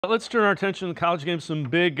Let's turn our attention to college games. Some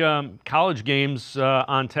big college games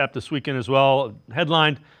on tap this weekend as well.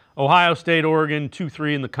 Headlined Ohio State, Oregon,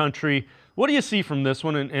 2-3 in the country. What do you see from this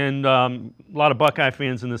one? And a lot of Buckeye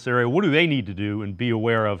fans in this area, what do they need to do and be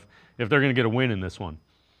aware of if they're going to get a win in this one?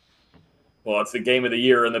 Well, it's the game of the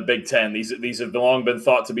year in the Big Ten. These have long been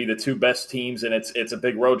thought to be the two best teams, and it's a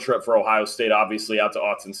big road trip for Ohio State, obviously out to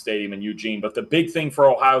Autzen Stadium in Eugene. But the big thing for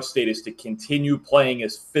Ohio State is to continue playing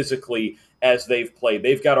as physically as they've played.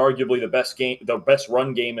 They've got arguably the best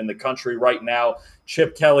run game in the country right now.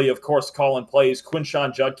 Chip Kelly, of course, calling plays.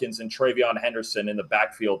 Quinshon Judkins and Travion Henderson in the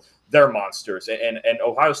backfield. They're monsters. And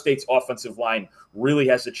Ohio State's offensive line really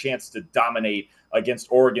has a chance to dominate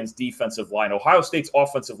against Oregon's defensive line. Ohio State's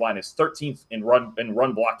offensive line is 13th in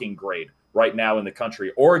run blocking grade right now in the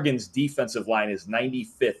country. Oregon's defensive line is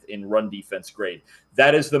 95th in run defense grade.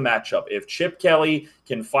 That is the matchup. If Chip Kelly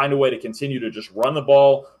can find a way to continue to just run the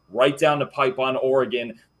ball right down the pipe on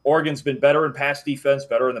Oregon, Oregon's been better in pass defense,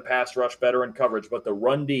 better in the pass rush, better in coverage, but the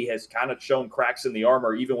run D has kind of shown cracks in the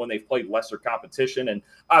armor even when they've played lesser competition. And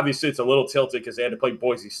obviously it's a little tilted because they had to play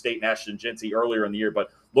Boise State and Ashton Jeanty earlier in the year, but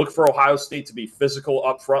look for Ohio State to be physical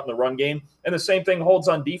up front in the run game. And the same thing holds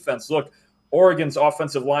on defense. Look, Oregon's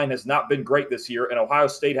offensive line has not been great this year, and Ohio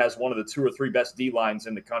State has one of the 2 or 3 best D lines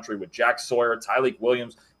in the country with Jack Sawyer, Tyleik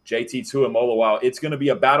Williams, JT Tuimoloau. It's going to be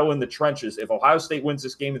a battle in the trenches. If Ohio State wins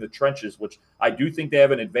this game in the trenches, which I do think they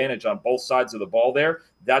have an advantage on both sides of the ball there,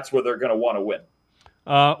 that's where they're going to want to win.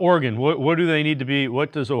 Oregon, what do they need to be?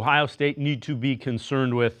 What does Ohio State need to be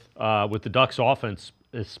concerned with the Ducks' offense,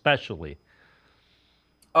 especially?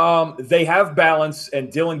 They have balance,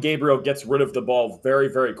 and Dillon Gabriel gets rid of the ball very,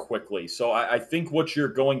 very quickly. So I think what you're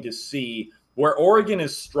going to see where Oregon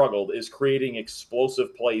has struggled is creating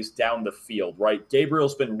explosive plays down the field, right?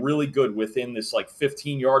 Gabriel's been really good within this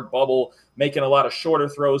 15-yard bubble, making a lot of shorter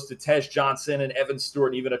throws to Tej Johnson and Evan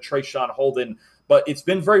Stewart and even a Trayshawn Holden. But it's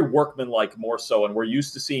been very workmanlike more so, and we're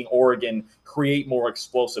used to seeing Oregon create more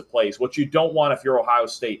explosive plays. What you don't want if you're Ohio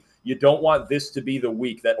State, you don't want this to be the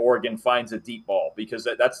week that Oregon finds a deep ball, because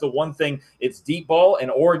that's the one thing. It's deep ball,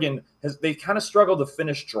 and Oregon they kind of struggle to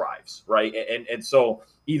finish drives, right? And so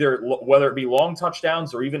either whether it be long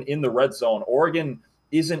touchdowns or even in the red zone, Oregon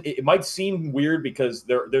isn't. It might seem weird because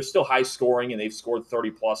they're still high scoring and they've scored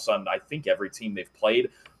 30 plus on I think every team they've played,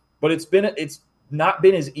 but it's not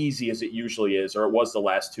been as easy as it usually is, or it was the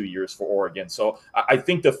last 2 years for Oregon. So I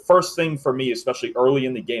think the first thing for me, especially early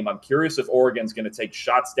in the game, I'm curious if Oregon's going to take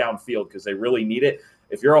shots downfield because they really need it.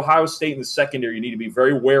 If you're Ohio State in the secondary, you need to be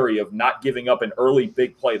very wary of not giving up an early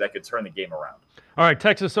big play that could turn the game around. All right,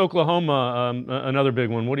 Texas, Oklahoma, another big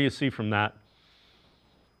one. What do you see from that?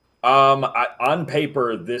 On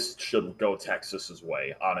paper, this should go Texas's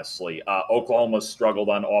way, honestly. Oklahoma struggled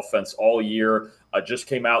on offense all year. Just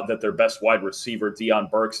came out that their best wide receiver,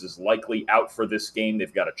 Deion Burks, is likely out for this game.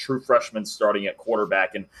 They've got a true freshman starting at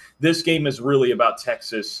quarterback. And this game is really about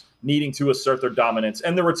Texas needing to assert their dominance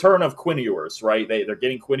and the return of Quinn Ewers, right? They're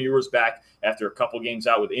getting Quinn Ewers back after a couple games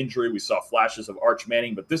out with injury. We saw flashes of Arch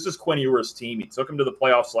Manning, but this is Quinn Ewers' team. He took him to the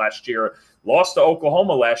playoffs last year, lost to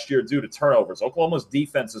Oklahoma last year due to turnovers. Oklahoma's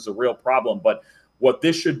defense is a real problem, but what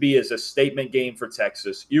this should be is a statement game for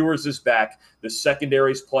Texas. Ewers is back. The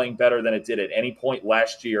secondary is playing better than it did at any point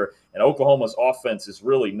last year. And Oklahoma's offense is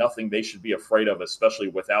really nothing they should be afraid of, especially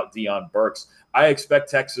without Deion Burks. I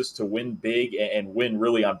expect Texas to win big and win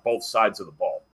really on both sides of the ball.